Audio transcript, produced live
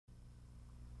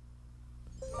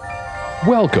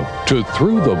Welcome to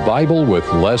Through the Bible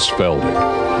with Les Feldick,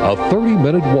 a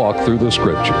 30-minute walk through the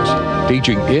Scriptures,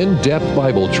 teaching in-depth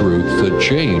Bible truths that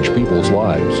change people's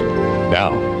lives.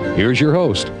 Now, here's your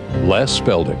host, Les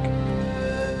Feldick.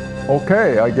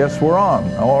 Okay, I guess we're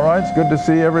on. All right, it's good to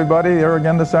see everybody here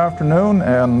again this afternoon,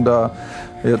 and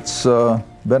it's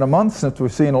been a month since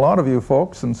we've seen a lot of you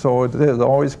folks, and so it is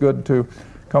always good to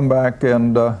come back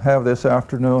and have this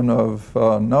afternoon of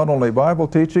not only Bible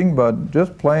teaching, but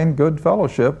just plain good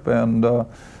fellowship and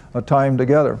a time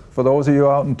together. For those of you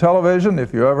out in television,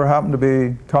 if you ever happen to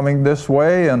be coming this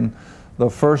way and the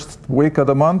first week of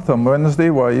the month on Wednesday,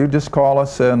 well, you just call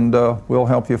us and we'll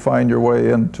help you find your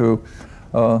way into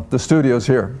the studios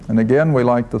here. And again, we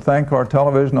like to thank our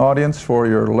television audience for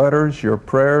your letters, your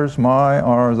prayers,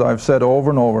 ours. I've said over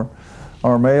and over,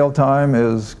 our mail time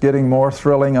is getting more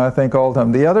thrilling, I think, all the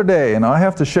time. The other day, and I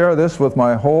have to share this with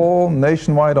my whole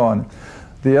nationwide audience,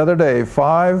 the other day,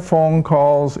 5 phone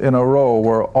calls in a row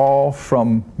were all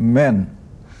from men.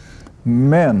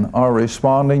 Men are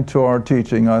responding to our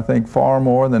teaching, I think, far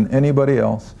more than anybody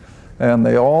else. And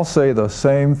they all say the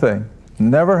same thing.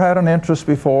 Never had an interest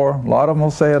before. A lot of them will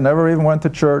say, I never even went to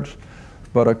church,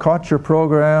 but I caught your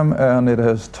program and it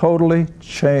has totally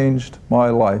changed my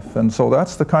life. And so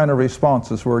that's the kind of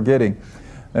responses we're getting,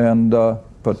 and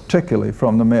particularly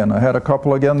from the men. I had a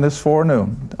couple again this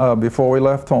forenoon before we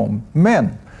left home.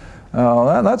 Men.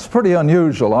 That's pretty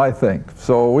unusual, I think.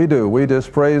 So we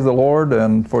just praise the Lord,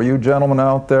 and for you gentlemen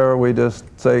out there, we just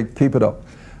say keep it up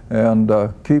and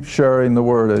keep sharing the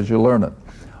word as you learn it.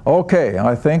 Okay,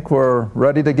 I think we're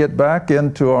ready to get back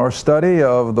into our study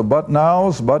of the but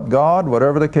nows, but God,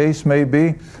 whatever the case may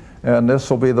be. And this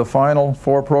will be the final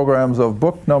 4 programs of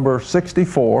book number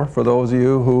 64 for those of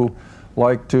you who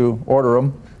like to order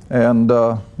them. And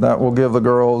that will give the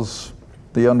girls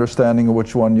the understanding of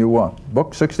which one you want.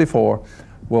 Book 64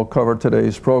 will cover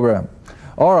today's program.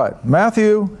 All right,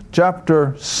 Matthew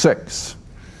chapter 6.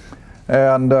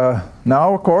 And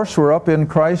now, of course, we're up in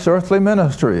Christ's earthly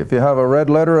ministry. If you have a red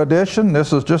letter edition,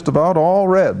 this is just about all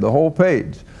red, the whole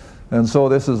page. And so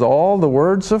this is all the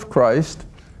words of Christ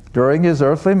during his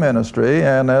earthly ministry.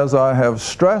 And as I have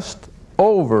stressed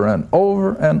over and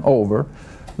over and over,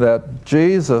 that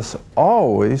Jesus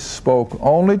always spoke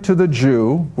only to the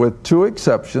Jew, with 2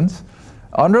 exceptions,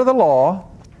 under the law,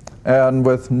 and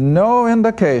with no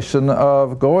indication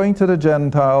of going to the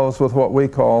Gentiles with what we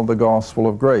call the gospel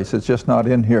of grace. It's just not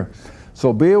in here.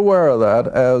 So be aware of that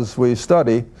as we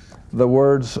study the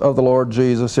words of the Lord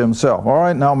Jesus himself. All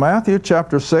right, now Matthew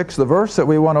chapter 6, the verse that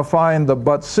we want to find the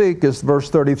but seek is verse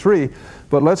 33.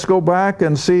 But let's go back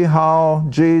and see how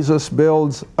Jesus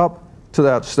builds up to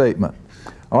that statement.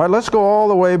 All right, let's go all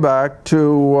the way back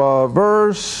to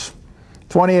verse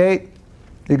 28.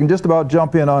 You can just about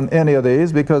jump in on any of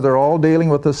these because they're all dealing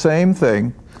with the same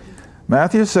thing.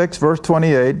 Matthew 6, verse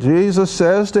 28, Jesus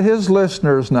says to his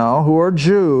listeners now, who are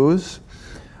Jews,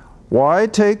 why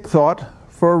take thought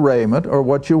for raiment or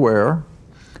what you wear?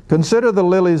 Consider the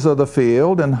lilies of the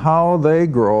field and how they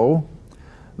grow.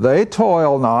 They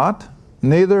toil not,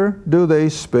 neither do they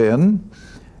spin.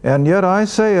 And yet I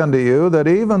say unto you that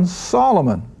even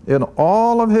Solomon in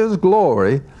all of his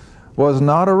glory was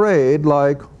not arrayed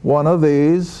like one of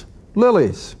these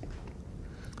lilies.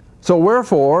 So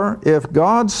wherefore, if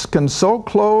God can so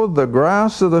clothe the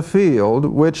grass of the field,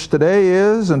 which today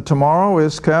is and tomorrow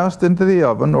is cast into the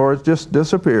oven, or it just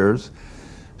disappears,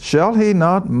 shall he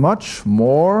not much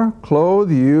more clothe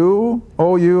you,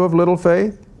 O you of little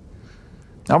faith?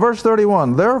 Now verse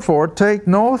 31, therefore take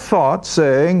no thought,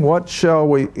 saying, what shall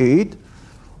we eat,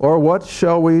 or what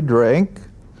shall we drink,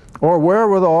 or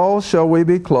wherewithal shall we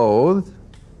be clothed?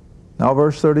 Now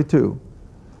verse 32,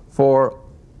 for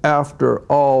after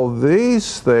all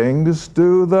these things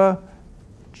do the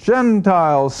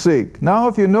Gentiles seek. Now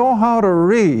if you know how to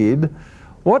read,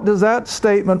 what does that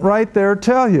statement right there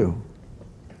tell you?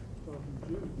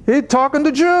 He's talking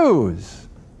to Jews.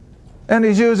 And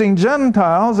he's using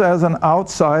Gentiles as an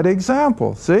outside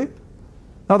example, see?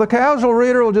 Now the casual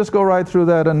reader will just go right through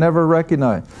that and never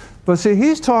recognize. But see,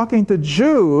 he's talking to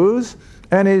Jews,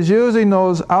 and he's using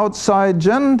those outside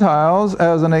Gentiles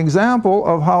as an example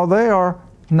of how they are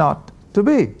not to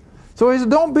be. So he said,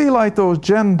 don't be like those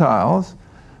Gentiles.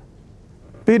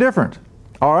 Be different.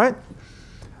 All right?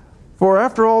 For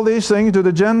after all these things do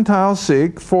the Gentiles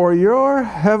seek, for your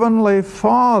heavenly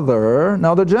Father.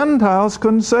 Now the Gentiles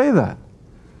couldn't say that.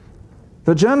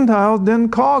 The Gentiles didn't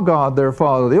call God their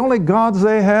Father. The only gods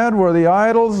they had were the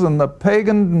idols and the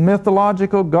pagan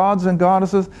mythological gods and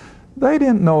goddesses. They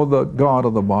didn't know the God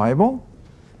of the Bible.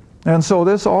 And so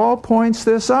this all points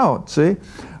this out, see?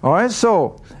 All right,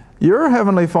 so Your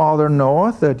heavenly Father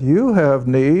knoweth that you have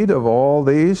need of all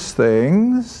these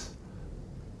things.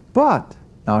 But,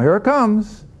 now here it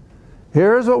comes.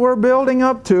 Here's what we're building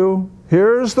up to.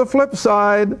 Here's the flip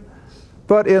side.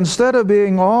 But instead of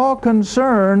being all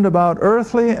concerned about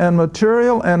earthly and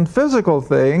material and physical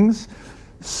things,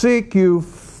 seek you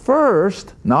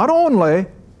first, not only.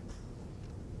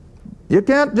 You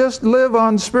can't just live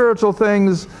on spiritual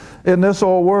things in this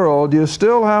old world. You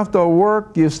still have to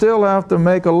work. You still have to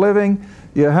make a living.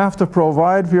 You have to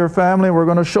provide for your family. We're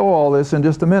going to show all this in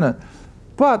just a minute.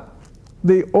 But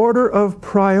the order of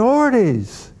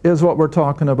priorities is what we're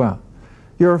talking about.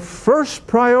 Your first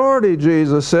priority,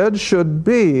 Jesus said, should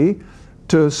be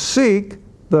to seek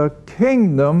the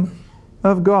kingdom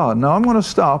of God. Now I'm going to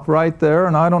stop right there,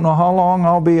 and I don't know how long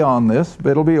I'll be on this, but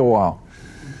it'll be a while.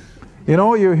 You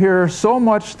know, you hear so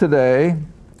much today,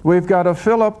 we've got to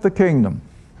fill up the kingdom.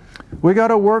 We got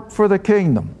to work for the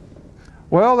kingdom.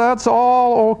 Well, that's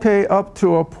all okay up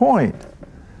to a point.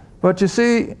 But you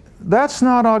see, that's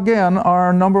not, again,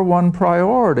 our number one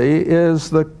priority, is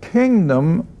the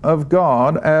kingdom of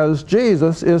God as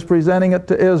Jesus is presenting it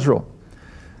to Israel.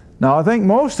 Now, I think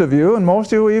most of you, and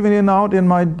most of you even out in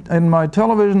my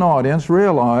television audience,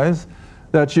 realize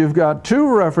that you've got two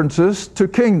references to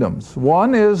kingdoms.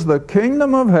 One is the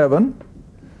kingdom of heaven,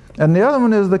 and the other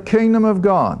one is the kingdom of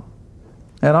God.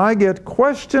 And I get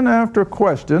question after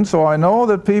question, so I know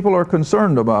that people are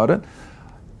concerned about it.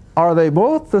 Are they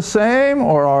both the same,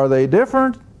 or are they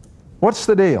different? What's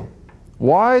the deal?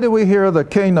 Why do we hear the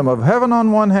kingdom of heaven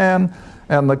on one hand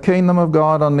and the kingdom of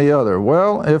God on the other?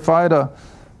 Well, if I'd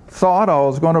thought I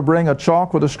was going to bring a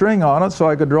chalk with a string on it so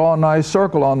I could draw a nice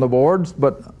circle on the boards,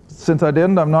 but since I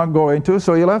didn't, I'm not going to,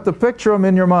 so you'll have to picture them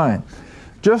in your mind.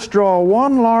 Just draw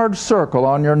one large circle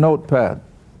on your notepad,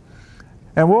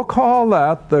 and we'll call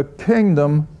that the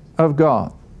kingdom of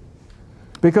God.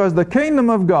 Because the kingdom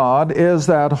of God is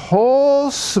that whole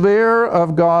sphere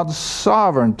of God's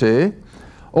sovereignty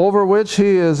over which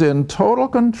He is in total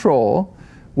control,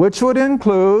 which would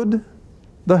include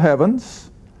the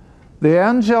heavens, the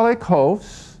angelic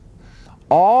hosts,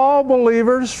 all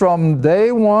believers from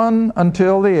day one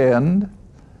until the end.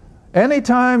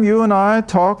 Anytime you and I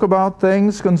talk about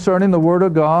things concerning the Word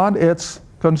of God, it's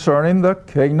concerning the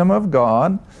kingdom of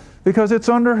God, because it's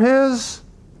under His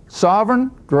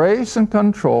sovereign grace and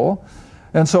control.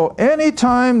 And so any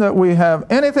time that we have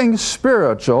anything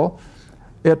spiritual,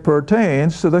 it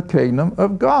pertains to the kingdom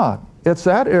of God. It's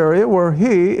that area where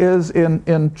He is in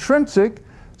intrinsic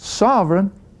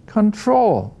sovereign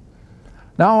control.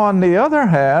 Now, on the other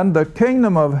hand, the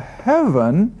kingdom of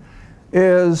heaven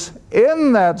is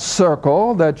in that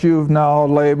circle that you've now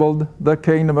labeled the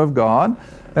kingdom of God.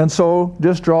 And so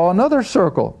just draw another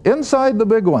circle inside the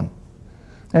big one.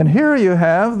 And here you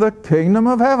have the kingdom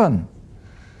of heaven.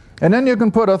 And then you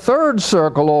can put a third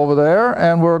circle over there,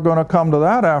 and we're going to come to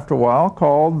that after a while,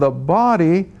 called the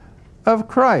body of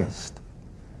Christ.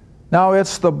 Now,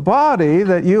 it's the body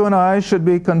that you and I should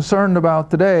be concerned about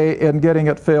today in getting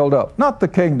it filled up. Not the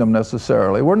kingdom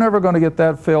necessarily. We're never going to get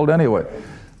that filled anyway.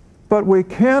 But we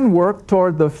can work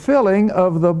toward the filling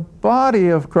of the body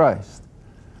of Christ,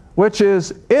 which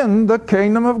is in the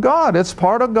kingdom of God. It's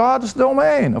part of God's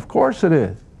domain. Of course it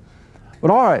is. But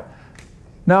all right.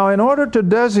 Now, in order to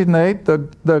designate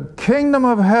the kingdom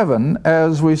of heaven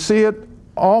as we see it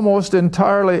almost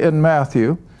entirely in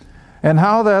Matthew, and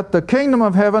how that the kingdom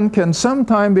of heaven can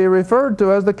sometime be referred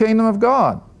to as the kingdom of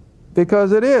God,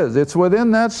 because it is. It's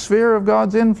within that sphere of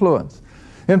God's influence.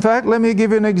 In fact, let me give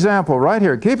you an example right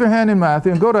here. Keep your hand in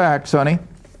Matthew and go to Acts, honey.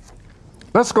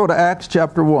 Let's go to Acts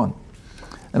chapter 1.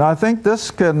 And I think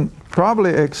this can probably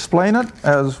explain it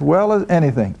as well as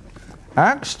anything.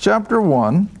 Acts chapter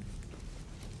 1.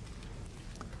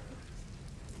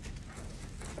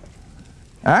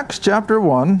 Acts chapter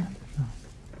 1.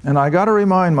 And I got to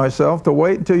remind myself to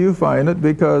wait until you find it,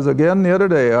 because again the other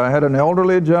day I had an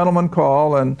elderly gentleman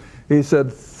call and he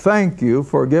said, "Thank you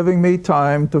for giving me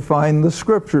time to find the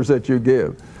scriptures that you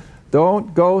give.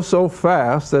 Don't go so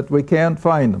fast that we can't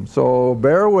find them." So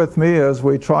bear with me as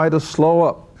we try to slow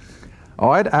up. All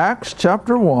right, Acts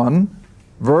chapter 1,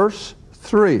 verse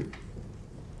 3.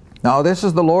 Now this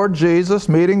is the Lord Jesus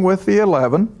meeting with the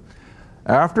 11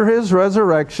 after His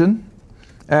resurrection,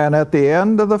 and at the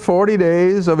end of the 40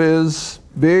 days of His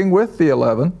being with the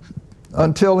 11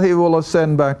 until He will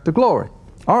ascend back to glory.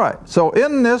 All right, so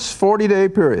in this 40-day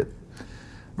period,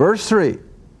 verse 3,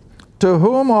 to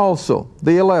whom also,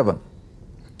 the 11,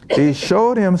 He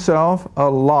showed Himself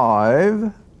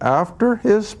alive after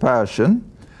His passion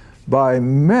by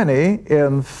many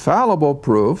infallible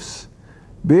proofs,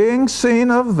 being seen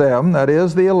of them, that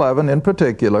is the 11 in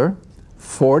particular,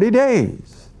 40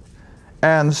 days,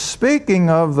 and speaking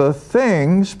of the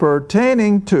things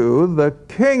pertaining to the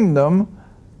kingdom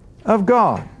of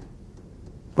God.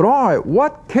 But all right,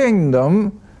 what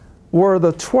kingdom were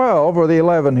the 12 or the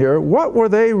 11 here? What were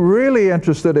they really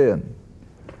interested in?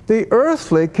 The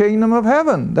earthly kingdom of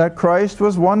heaven that Christ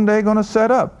was one day going to set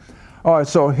up. All right,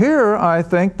 so here I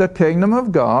think the kingdom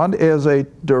of God is a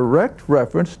direct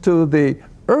reference to the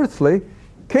earthly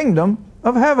kingdom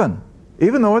of heaven,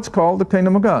 even though it's called the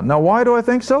kingdom of God. Now, why do I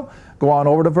think so? Go on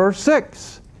over to verse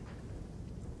 6.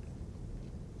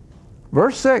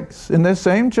 Verse 6 in this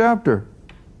same chapter.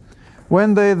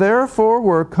 When they therefore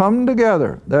were come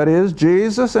together, that is,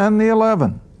 Jesus and the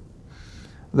 11,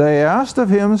 they asked of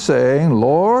him, saying,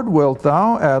 Lord, wilt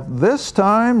thou at this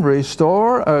time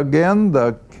restore again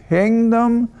the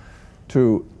kingdom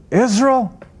to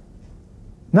Israel?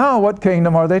 Now, what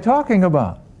kingdom are they talking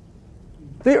about?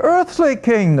 The earthly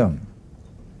kingdom.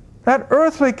 That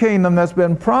earthly kingdom that's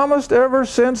been promised ever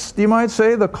since, you might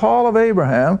say, the call of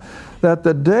Abraham, that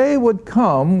the day would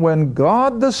come when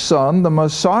God the Son, the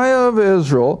Messiah of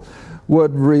Israel,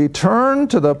 would return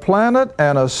to the planet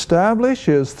and establish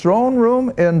his throne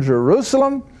room in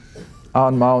Jerusalem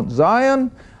on Mount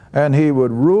Zion, and he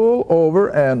would rule over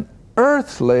an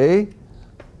earthly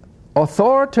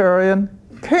authoritarian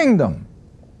kingdom.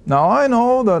 Now, I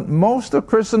know that most of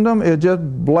Christendom is just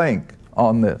blank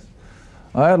on this.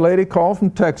 I had a lady call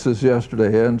from Texas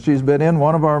yesterday, and she's been in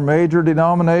one of our major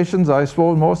denominations, I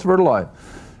suppose, most of her life.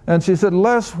 And she said,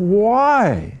 Les,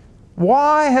 why?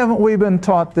 Why haven't we been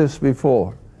taught this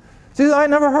before? She said, I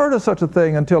never heard of such a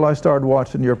thing until I started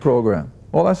watching your program.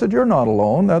 Well, I said, you're not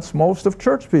alone. That's most of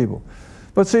church people.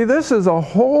 But see, this is a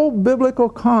whole biblical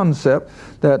concept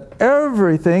that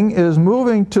everything is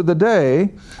moving to the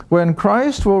day when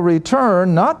Christ will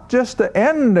return, not just to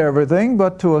end everything,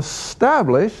 but to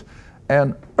establish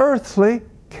an earthly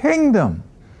kingdom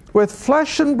with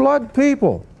flesh and blood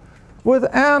people,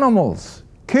 with animals,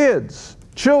 kids,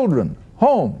 children,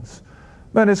 homes.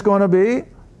 And it's going to be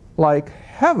like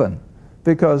heaven,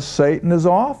 because Satan is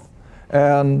off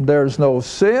and there's no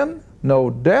sin, no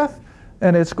death,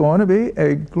 and it's going to be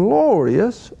a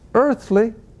glorious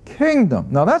earthly kingdom.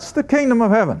 Now, that's the kingdom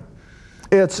of heaven.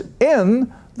 It's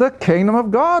in the kingdom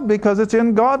of God because it's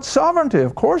in God's sovereignty.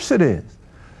 Of course it is.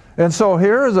 And so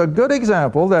here is a good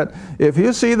example that if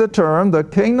you see the term, the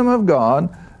kingdom of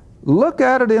God, look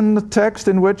at it in the text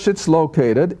in which it's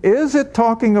located. Is it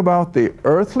talking about the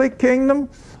earthly kingdom,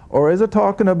 or is it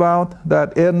talking about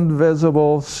that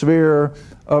invisible sphere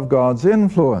of God's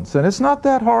influence? And it's not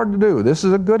that hard to do. This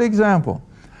is a good example.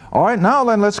 All right, now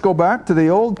then let's go back to the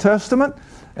Old Testament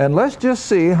and let's just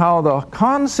see how the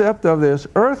concept of this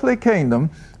earthly kingdom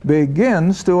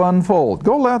begins to unfold.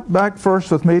 Go back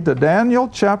first with me to Daniel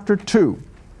chapter 2.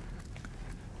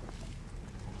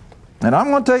 And I'm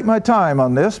going to take my time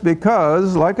on this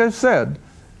because, like I said,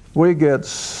 we get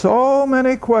so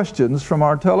many questions from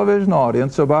our television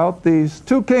audience about these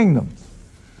two kingdoms.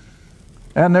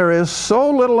 And there is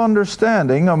so little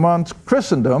understanding amongst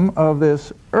Christendom of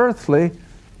this earthly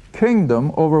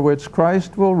kingdom over which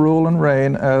Christ will rule and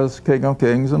reign as King of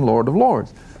Kings and Lord of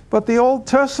Lords. But the Old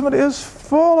Testament is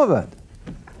full of it.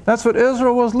 That's what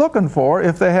Israel was looking for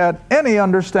if they had any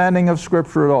understanding of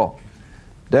Scripture at all.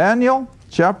 Daniel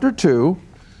chapter 2,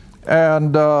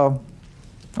 and I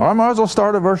might as well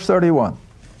start at verse 31.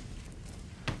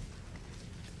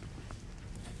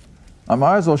 I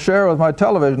might as well share with my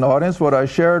television audience what I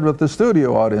shared with the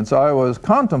studio audience. I was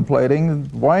contemplating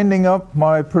winding up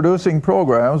my producing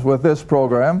programs with this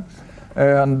program,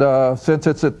 and since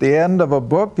it's at the end of a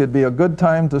book, it'd be a good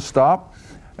time to stop.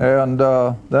 And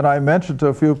then I mentioned to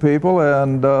a few people,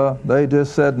 and they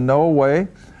just said, no way.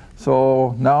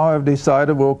 So now I've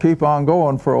decided we'll keep on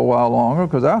going for a while longer,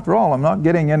 because after all, I'm not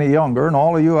getting any younger, and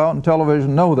all of you out in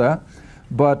television know that.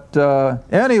 But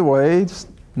anyway,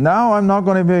 now I'm not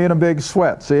going to be in a big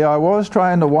sweat. See, I was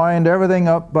trying to wind everything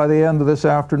up by the end of this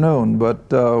afternoon, but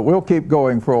we'll keep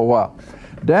going for a while.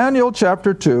 Daniel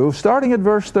chapter 2, starting at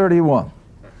verse 31.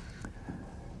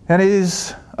 And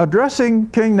he's addressing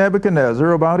King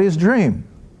Nebuchadnezzar about his dream.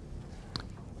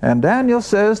 And Daniel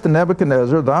says to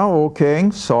Nebuchadnezzar, Thou, O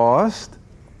king, sawest,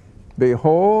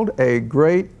 behold, a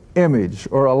great image,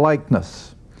 or a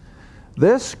likeness.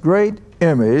 This great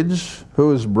image,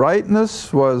 whose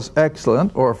brightness was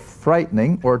excellent, or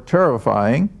frightening, or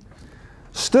terrifying,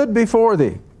 stood before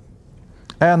thee,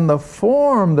 and the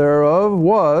form thereof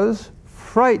was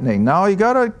frightening. Now you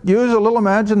got to use a little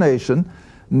imagination.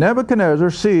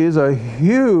 Nebuchadnezzar sees a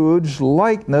huge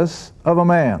likeness of a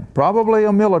man, probably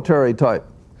a military type.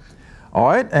 All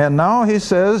right, and now he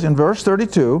says in verse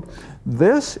 32,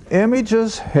 This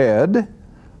image's head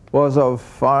was of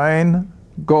fine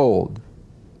gold.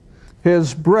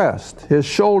 His breast, his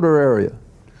shoulder area,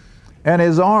 and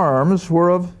his arms were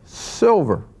of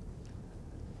silver.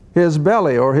 His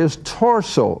belly, or his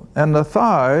torso, and the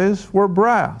thighs were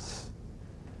brass.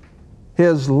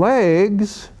 His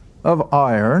legs of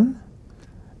iron,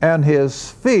 and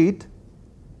his feet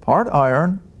part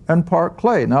iron and part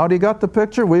clay. Now, do you got the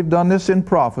picture? We've done this in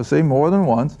prophecy more than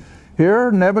once.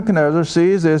 Here, Nebuchadnezzar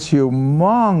sees this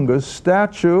humongous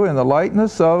statue in the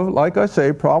likeness of, like I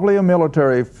say, probably a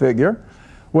military figure,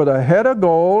 with a head of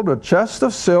gold, a chest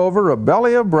of silver, a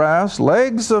belly of brass,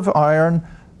 legs of iron,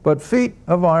 but feet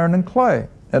of iron and clay.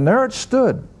 And there it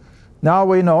stood. Now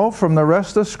we know from the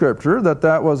rest of Scripture that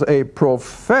that was a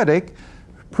prophetic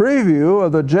preview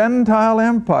of the Gentile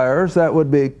empires that would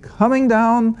be coming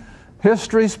down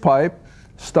history's pipe,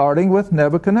 starting with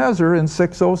Nebuchadnezzar in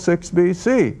 606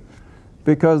 BC.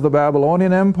 Because the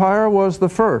Babylonian Empire was the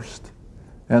first.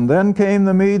 And then came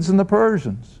the Medes and the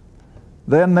Persians.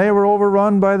 Then they were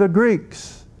overrun by the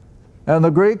Greeks. And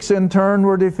the Greeks in turn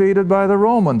were defeated by the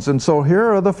Romans. And so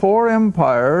here are the four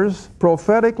empires,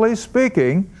 prophetically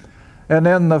speaking. And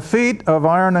then the feet of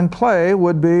iron and clay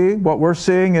would be what we're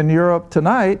seeing in Europe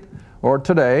tonight, or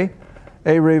today,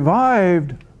 a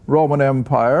revived Roman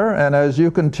Empire. And as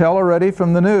you can tell already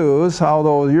from the news, how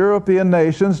those European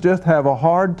nations just have a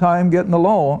hard time getting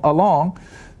along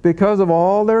because of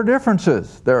all their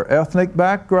differences, their ethnic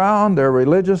background, their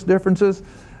religious differences.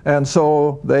 And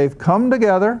so they've come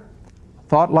together.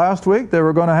 Thought last week they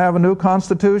were going to have a new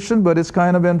constitution, but it's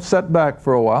kind of been set back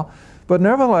for a while. But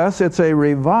nevertheless, it's a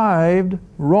revived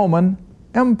Roman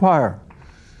Empire.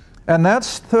 And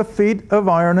that's the feet of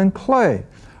iron and clay.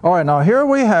 All right, now here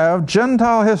we have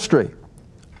Gentile history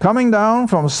coming down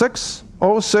from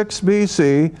 606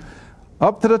 BC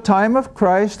up to the time of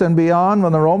Christ and beyond,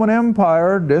 when the Roman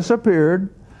Empire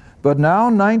disappeared. But now,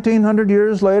 1900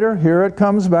 years later, here it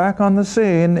comes back on the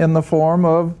scene in the form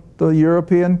of the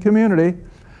European community.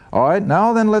 All right,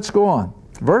 now then let's go on.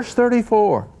 Verse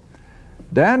 34.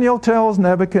 Daniel tells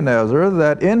Nebuchadnezzar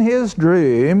that in his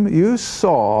dream you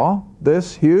saw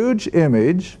this huge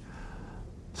image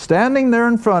standing there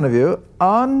in front of you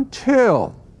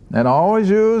until, and I always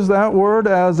use that word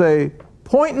as a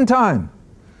point in time.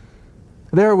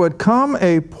 There would come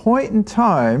a point in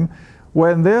time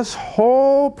when this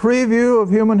whole preview of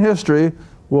human history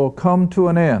will come to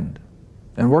an end.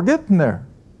 And we're getting there.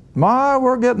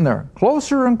 We're getting there.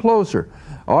 Closer and closer.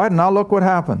 All right, now look what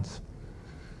happens.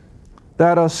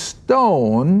 That a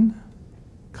stone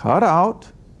cut out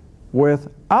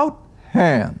without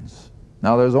hands.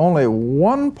 Now there's only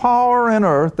one power in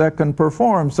earth that can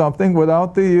perform something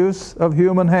without the use of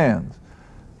human hands.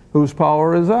 Whose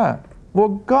power is that? Well,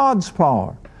 God's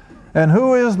power. And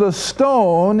who is the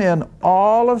stone in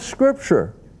all of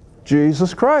Scripture?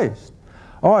 Jesus Christ.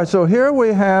 All right, so here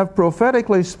we have,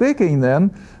 prophetically speaking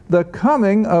then, the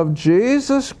coming of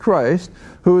Jesus Christ,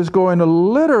 who is going to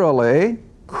literally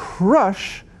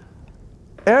crush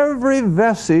every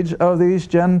vestige of these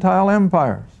Gentile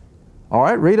empires. All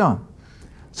right, read on.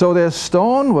 So this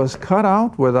stone was cut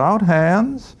out without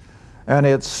hands, and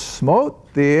it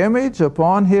smote the image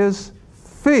upon his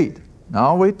feet.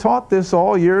 Now, we taught this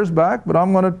all years back, but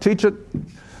I'm going to teach it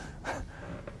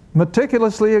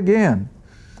meticulously again.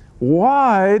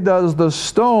 Why does the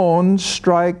stone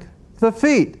strike the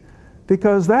feet?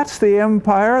 Because that's the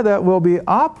empire that will be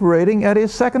operating at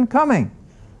his second coming.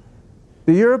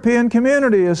 The European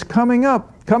community is coming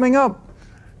up.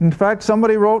 In fact,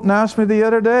 somebody wrote and asked me the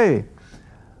other day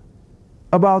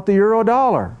about the euro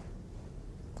dollar.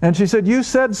 And she said, you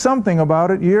said something about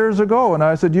it years ago. And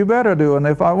I said, you better do. And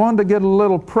if I wanted to get a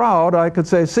little proud, I could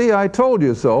say, see, I told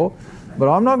you so. But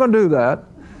I'm not going to do that.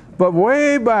 But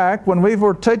way back when we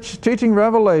were teaching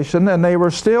Revelation and they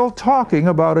were still talking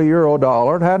about a euro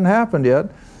dollar, it hadn't happened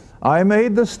yet, I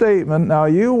made the statement, now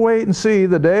you wait and see,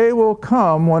 the day will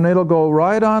come when it'll go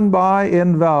right on by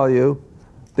in value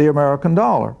the American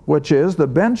dollar, which is the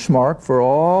benchmark for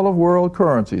all of world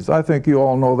currencies. I think you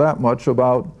all know that much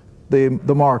about the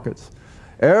markets.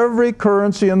 Every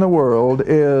currency in the world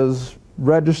is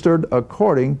registered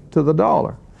according to the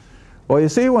dollar. Well, you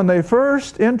see, when they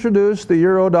first introduced the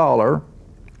euro dollar,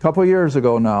 a couple years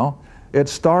ago now, it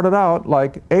started out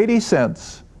like 80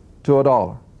 cents to a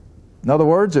dollar. In other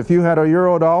words, if you had a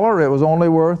euro dollar, it was only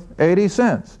worth 80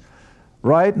 cents.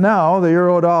 Right now, the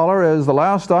euro dollar, as the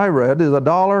last I read, is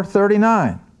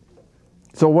 $1.39.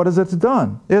 So what has it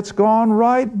done? It's gone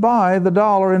right by the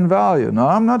dollar in value. Now,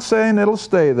 I'm not saying it'll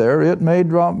stay there. It may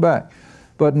drop back.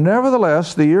 But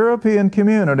nevertheless, the European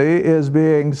community is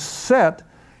being set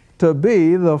to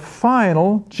be the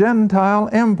final Gentile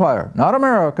empire. Not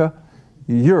America,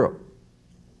 Europe.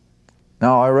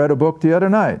 Now, I read a book the other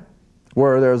night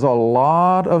where there's a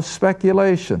lot of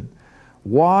speculation.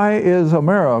 Why is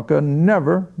America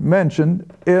never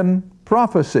mentioned in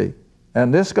prophecy?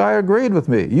 And this guy agreed with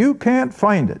me. You can't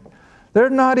find it.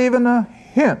 There's not even a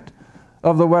hint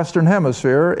of the Western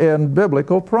Hemisphere in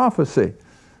biblical prophecy.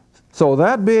 So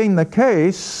that being the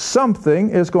case,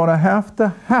 something is going to have to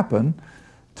happen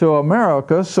to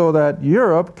America so that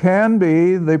Europe can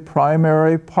be the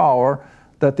primary power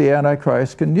that the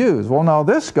Antichrist can use. Well, now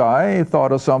this guy, he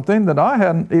thought of something that I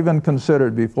hadn't even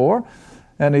considered before,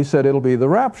 and he said it'll be the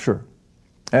rapture.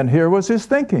 And here was his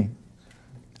thinking.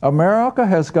 America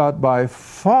has got by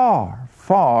far,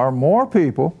 far more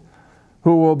people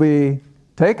who will be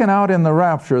taken out in the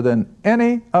rapture than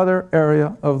any other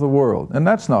area of the world. And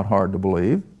that's not hard to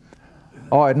believe.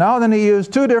 All right, now then he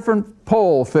used two different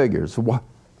poll figures.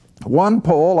 One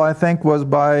poll, I think, was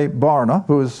by Barna,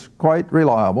 who's quite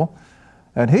reliable.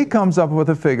 And he comes up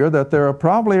with a figure that there are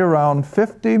probably around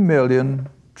 50 million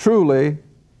truly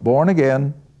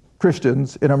born-again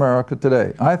Christians in America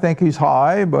today. I think he's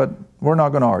high, but we're not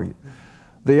going to argue.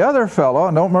 The other fellow,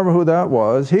 I don't remember who that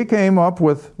was, he came up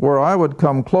with where I would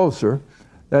come closer,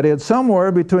 that it's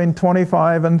somewhere between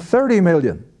 25 and 30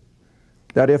 million.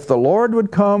 That if the Lord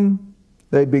would come,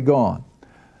 they'd be gone.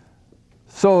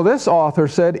 So this author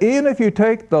said, even if you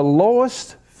take the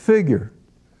lowest figure,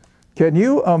 can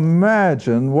you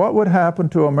imagine what would happen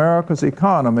to America's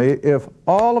economy if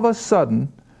all of a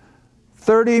sudden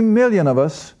 30 million of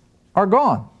us are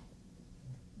gone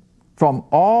from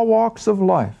all walks of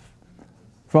life,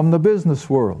 from the business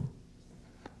world?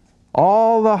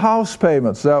 All the house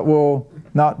payments that will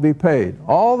not be paid,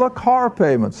 all the car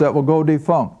payments that will go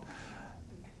defunct.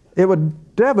 It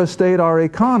would devastate our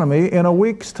economy in a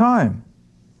week's time.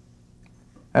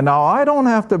 And now I don't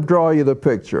have to draw you the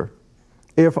picture.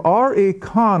 If our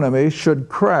economy should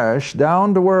crash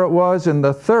down to where it was in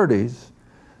the 30s,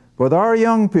 with our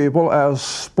young people as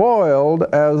spoiled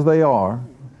as they are,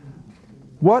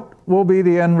 what will be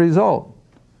the end result?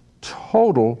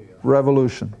 Total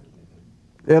revolution.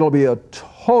 It'll be a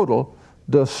total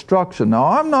destruction. Now,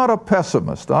 I'm not a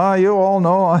pessimist. You all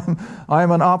know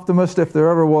I'm an optimist if there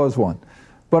ever was one.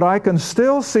 But I can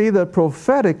still see that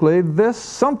prophetically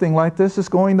something like this is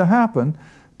going to happen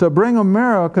to bring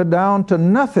America down to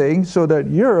nothing so that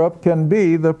Europe can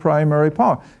be the primary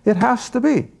power. It has to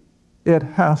be. It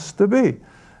has to be.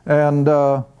 And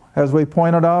as we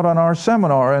pointed out on our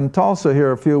seminar in Tulsa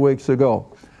here a few weeks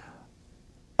ago,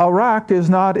 Iraq is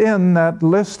not in that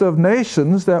list of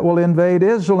nations that will invade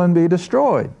Israel and be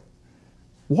destroyed.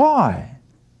 Why?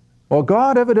 Well,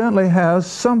 God evidently has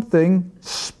something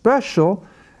special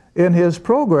in His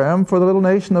program for the little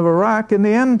nation of Iraq in the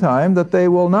end time, that they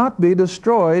will not be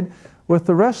destroyed with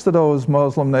the rest of those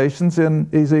Muslim nations in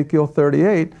Ezekiel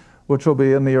 38, which will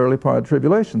be in the early part of the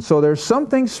tribulation. So there's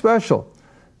something special.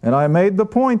 And I made the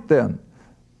point then.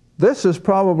 This is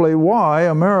probably why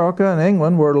America and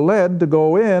England were led to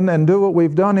go in and do what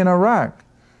we've done in Iraq.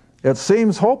 It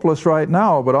seems hopeless right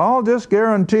now, but I'll just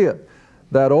guarantee it,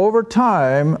 that over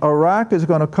time, Iraq is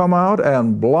going to come out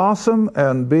and blossom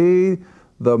and be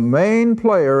the main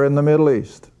player in the Middle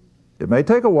East. It may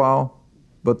take a while,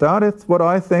 but that is what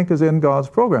I think is in God's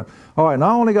program. All right, now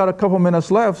I only got a couple minutes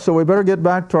left, so we better get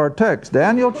back to our text.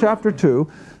 Daniel chapter 2.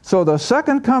 So the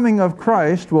second coming of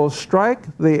Christ will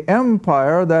strike the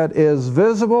empire that is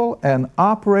visible and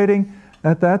operating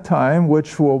at that time,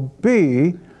 which will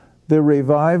be the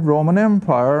revived Roman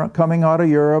Empire coming out of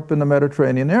Europe and the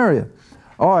Mediterranean area.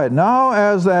 All right, now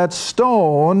as that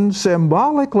stone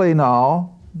symbolically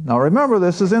now remember,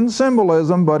 this is in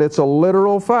symbolism, but it's a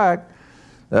literal fact,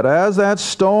 that as that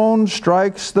stone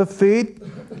strikes the feet,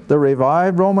 the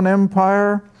revived Roman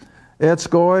Empire, it's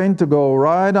going to go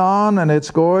right on and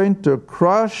it's going to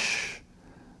crush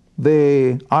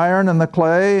the iron and the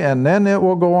clay, and then it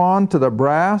will go on to the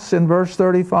brass in verse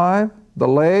 35, the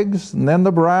legs, and then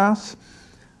the brass,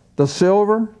 the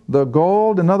silver, the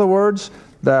gold. In other words,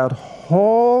 that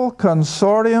whole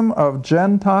consortium of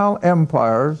Gentile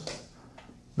empires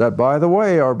that, by the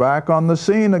way, are back on the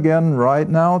scene again right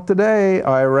now today.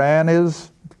 Iran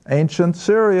is ancient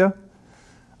Syria.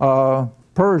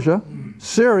 Persia.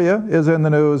 Syria is in the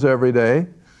news every day.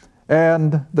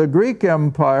 And the Greek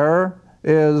Empire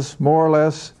is more or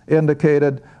less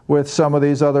indicated with some of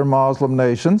these other Muslim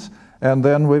nations. And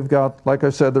then we've got, like I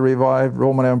said, the revived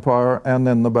Roman Empire and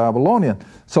then the Babylonian.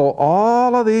 So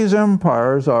all of these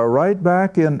empires are right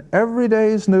back in every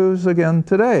day's news again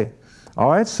today.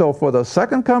 All right, so for the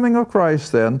second coming of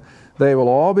Christ then, they will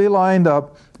all be lined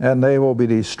up, and they will be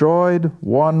destroyed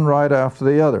one right after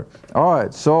the other. All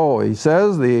right, so he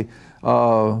says,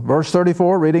 verse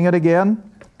 34, reading it again,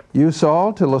 you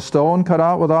saw till a stone cut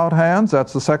out without hands,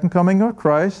 that's the second coming of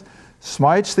Christ,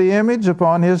 smites the image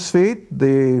upon his feet,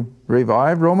 the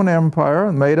revived Roman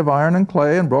Empire, made of iron and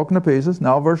clay and broken to pieces.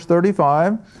 Now verse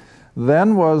 35,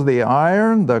 then was the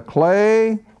iron, the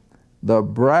clay, the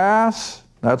brass,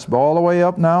 that's all the way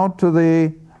up now to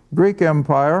the Greek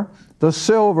Empire, the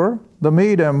silver, the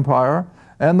Mede Empire,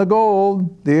 and the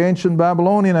gold, the ancient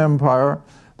Babylonian Empire.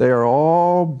 They are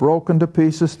all broken to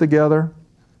pieces together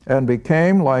and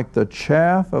became like the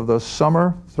chaff of the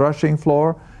summer threshing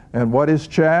floor. And what is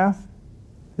chaff?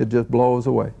 It just blows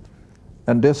away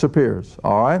and disappears,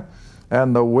 all right?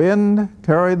 And the wind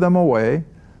carried them away,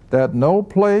 that no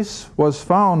place was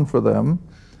found for them.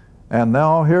 And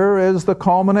now here is the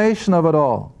culmination of it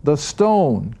all. The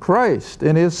stone, Christ,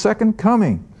 in his second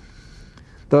coming.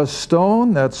 The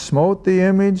stone that smote the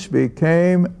image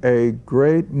became a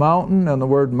great mountain, and the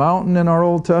word mountain in our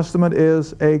Old Testament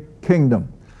is a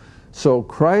kingdom. So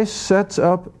Christ sets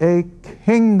up a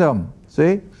kingdom,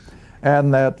 see?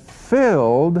 And that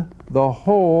filled the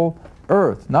whole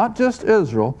earth, not just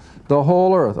Israel, the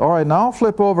whole earth. All right, now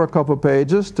flip over a couple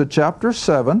pages to chapter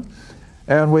 7,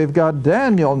 and we've got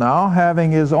Daniel now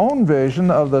having his own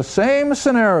vision of the same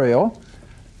scenario,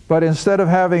 but instead of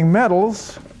having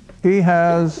metals, he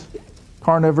has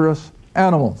carnivorous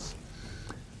animals.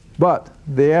 But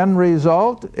the end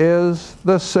result is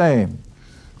the same,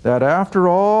 that after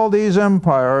all these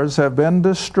empires have been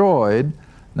destroyed,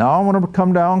 now I want to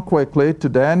come down quickly to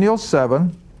Daniel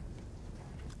 7,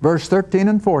 verse 13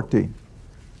 and 14.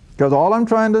 Because all I'm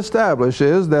trying to establish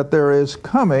is that there is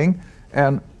coming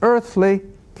an earthly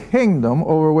kingdom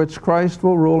over which Christ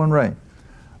will rule and reign.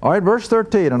 All right, verse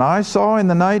 13, and I saw in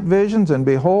the night visions, and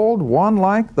behold, one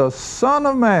like the Son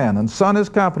of Man, and Son is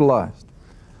capitalized.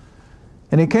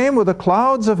 And he came with the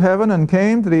clouds of heaven and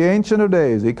came to the Ancient of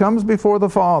Days. He comes before the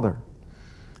Father.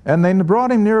 And they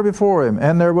brought him near before him,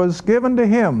 and there was given to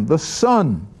him, the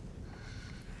Son,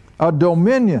 a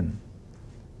dominion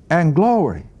and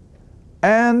glory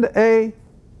and a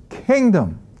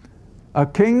kingdom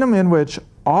in which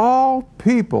all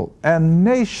people and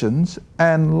nations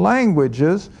and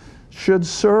languages should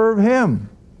serve him.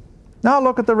 Now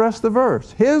look at the rest of the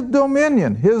verse. His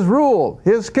dominion, his rule,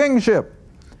 his kingship,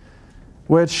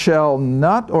 which shall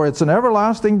not, or it's an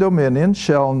everlasting dominion,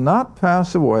 shall not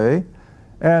pass away,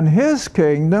 and his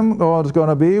kingdom is going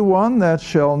to be one that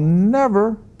shall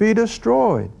never be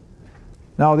destroyed.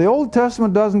 Now the Old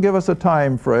Testament doesn't give us a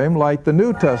time frame like the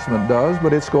New Testament does,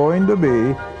 but it's going to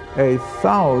be a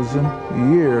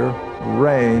 1,000-year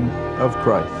reign of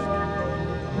Christ.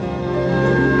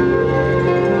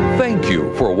 Thank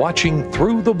you for watching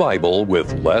Through the Bible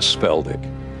with Les Feldick.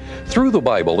 Through the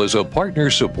Bible is a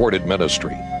partner-supported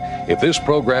ministry. If this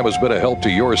program has been a help to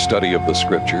your study of the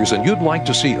Scriptures and you'd like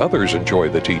to see others enjoy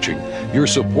the teaching, your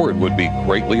support would be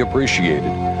greatly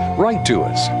appreciated. Write to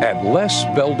us at Les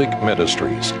Feldick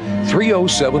Ministries,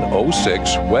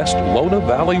 30706 West Lona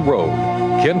Valley Road,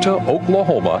 Kinta,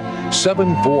 Oklahoma,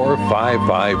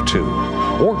 74552.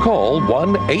 Or call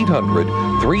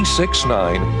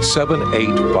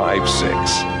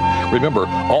 1-800-369-7856. Remember,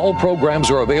 all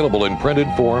programs are available in printed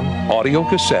form, audio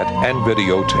cassette, and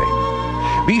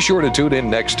videotape. Be sure to tune in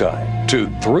next time to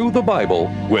Through the Bible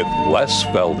with Les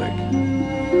Feldick.